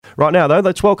Right now, though,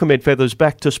 let's welcome Ed Fethers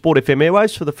back to Sport FM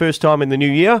Airways for the first time in the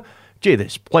new year. Gee,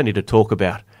 there's plenty to talk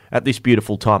about at this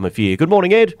beautiful time of year. Good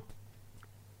morning, Ed.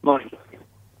 Morning.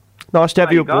 Nice to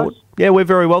have you guys? aboard. Yeah, we're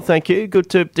very well, thank you. Good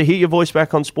to hear your voice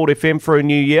back on Sport FM for a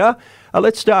new year.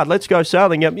 Let's start. Let's go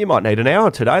sailing. You might need an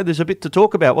hour today. There's a bit to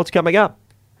talk about. What's coming up?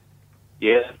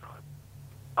 Yeah.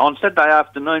 On Saturday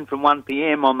afternoon from 1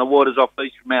 p.m. on the waters off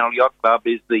East Fremantle Yacht Club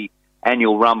is the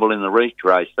annual Rumble in the Reach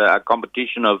race, a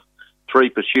competition of 3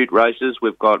 pursuit races.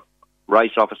 We've got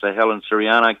race officer Helen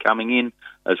Siriano coming in,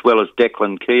 as well as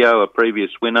Declan Keogh, a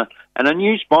previous winner, and a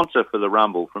new sponsor for the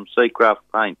Rumble from Seacraft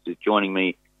Paints is joining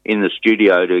me in the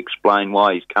studio to explain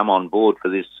why he's come on board for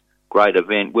this great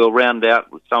event. We'll round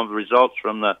out with some of the results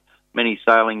from the many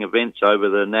sailing events over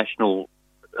the national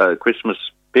Christmas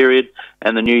period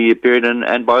and the New Year period,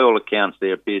 and by all accounts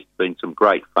there appears to have been some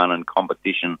great fun and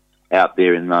competition out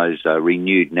there in those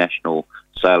renewed national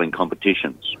sailing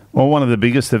competitions. Well, one of the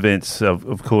biggest events,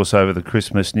 of course, over the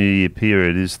Christmas New Year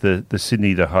period is the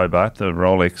Sydney to Hobart, the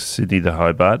Rolex Sydney to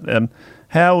Hobart.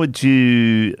 How would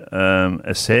you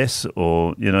assess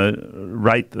or,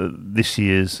 rate this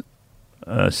year's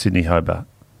Sydney Hobart?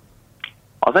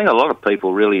 I think a lot of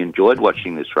people really enjoyed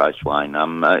watching this race, Wayne.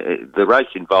 The race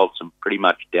involved some pretty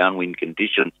much downwind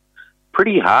conditions,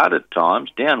 pretty hard at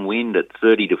times, downwind at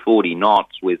 30 to 40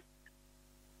 knots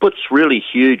puts really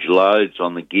huge loads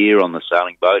on the gear on the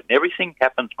sailing boat, and everything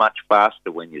happens much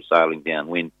faster when you're sailing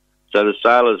downwind. So the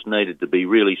sailors needed to be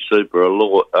really super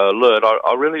alert.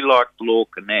 I really liked Law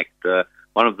Connect,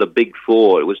 one of the big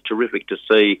 4. It was terrific to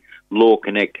see Law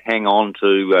Connect hang on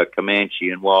to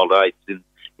Comanche and Wild Eights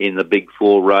in the big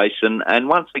 4 race. And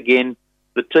once again,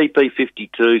 the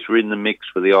TP52s were in the mix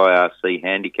for the IRC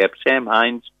handicap. Sam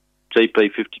Haynes,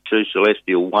 TP52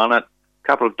 Celestial, won it. A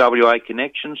couple of WA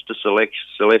connections to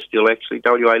Celestial, actually.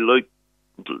 WA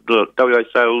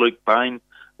sailor Luke Payne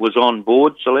was on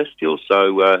board Celestial,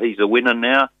 so he's a winner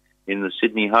now in the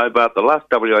Sydney Hobart. The last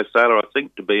WA sailor, I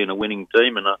think, to be in a winning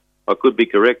team, and I could be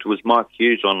correct, was Mike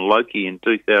Hughes on Loki in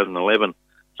 2011.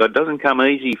 So it doesn't come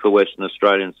easy for Western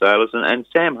Australian sailors. And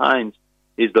Sam Haynes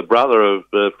is the brother of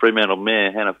Fremantle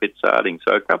Mayor Hannah Fitzharding.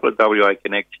 So a couple of WA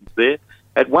connections there.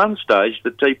 At one stage,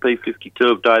 the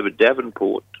TP52 of David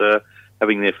Davenport,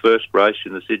 having their first race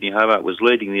in the Sydney Hobart, was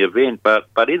leading the event.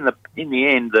 But in the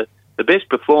end, the best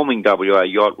performing WA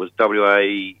yacht was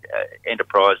WA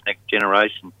Enterprise Next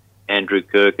Generation, Andrew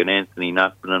Kirk and Anthony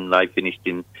Nutten, and they finished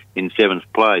in 7th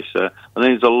place. I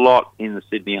think there's a lot in the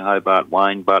Sydney Hobart,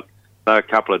 Wayne, but a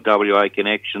couple of WA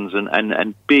connections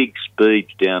and big speeds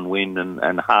downwind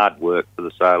and hard work for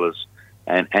the sailors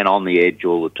and on the edge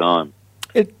all the time.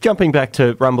 Jumping back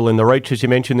to Rumble in the Reach, as you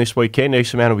mentioned this weekend,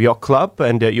 East Fremantle Yacht Club,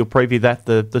 and you'll preview that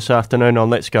this afternoon on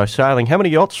Let's Go Sailing. How many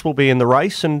yachts will be in the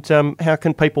race, and how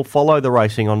can people follow the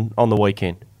racing on the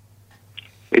weekend?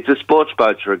 It's a sports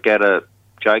boats regatta,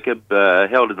 Jacob,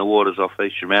 held in the waters off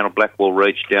East Fremantle, Blackwall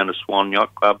Reach down to Swan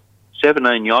Yacht Club.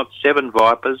 17 yachts, 7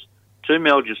 Vipers, 2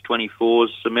 Melgers 24s,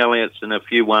 some Elliots and a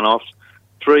few one-offs,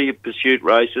 3 pursuit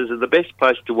races. And the best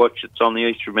place to watch it's on the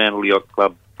East Fremantle Yacht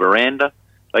Club veranda.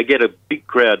 They get a big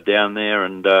crowd down there,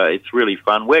 and it's really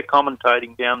fun. We're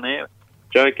commentating down there,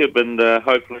 Jacob, and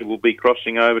hopefully we'll be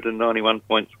crossing over to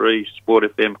 91.3 Sport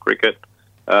FM Cricket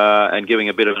and giving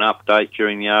a bit of an update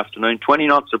during the afternoon. 20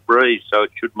 knots of breeze, so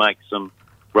it should make some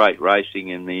great racing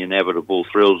in the inevitable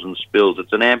thrills and spills.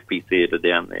 It's an amphitheatre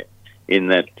down there in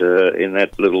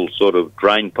that little sort of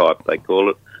drain pipe, they call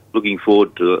it. Looking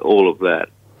forward to all of that.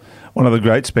 One of the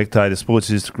great spectator sports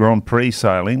is Grand Prix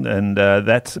sailing, and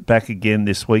that's back again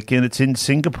this weekend. It's in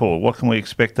Singapore. What can we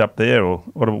expect up there, or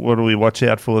what do we watch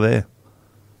out for there?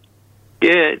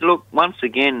 Yeah, look, once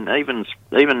again, even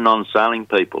non-sailing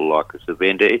people like this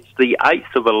event. It's the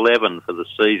 8th of 11 for the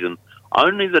season.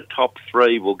 Only the top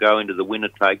 3 will go into the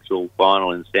winner-takes-all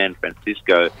final in San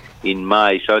Francisco in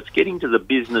May. So it's getting to the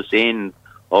business end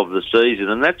of the season,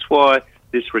 and that's why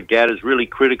this regatta is really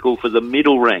critical for the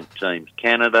middle-ranked teams,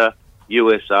 Canada,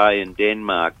 USA and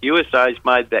Denmark. USA's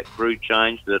made that crew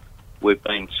change that we've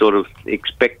been sort of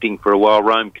expecting for a while.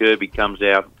 Rome Kirby comes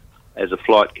out as a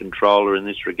flight controller in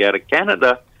this regatta.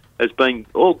 Canada has been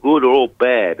all good or all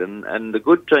bad, and the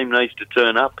good team needs to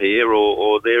turn up here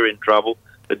or they're in trouble.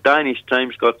 The Danish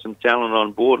team's got some talent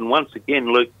on board, and once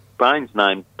again, Luke Payne's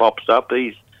name pops up.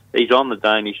 He's on the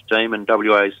Danish team, and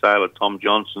WA sailor Tom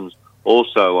Johnson's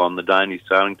also on the Danish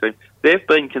sailing team. They've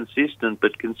been consistent,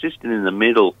 but consistent in the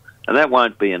middle, and that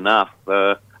won't be enough.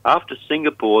 After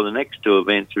Singapore, the next 2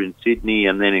 events are in Sydney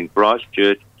and then in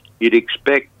Christchurch. You'd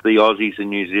expect the Aussies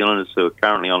and New Zealanders who are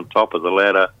currently on top of the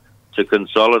ladder to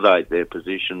consolidate their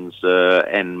positions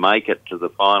and make it to the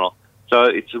final. So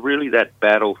it's really that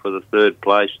battle for the third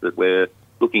place that we're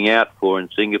looking out for in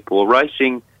Singapore.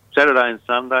 Racing Saturday and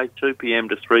Sunday, 2 p.m.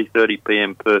 to 3:30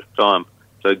 p.m. Perth time.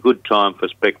 So good time for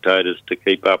spectators to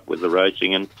keep up with the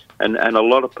racing, and a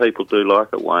lot of people do like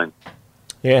it, Wayne.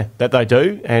 Yeah, that they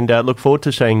do, and look forward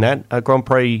to seeing that. Grand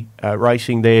Prix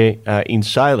racing there in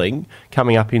sailing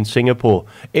coming up in Singapore.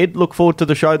 Ed, look forward to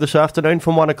the show this afternoon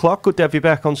from 1 o'clock. Good to have you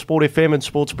back on Sport FM and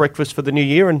Sports Breakfast for the new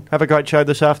year, and have a great show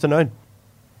this afternoon.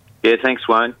 Yeah, thanks,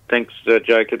 Wayne. Thanks,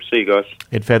 Jacob. See you guys.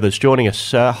 Ed Fethers joining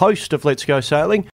us, host of Let's Go Sailing.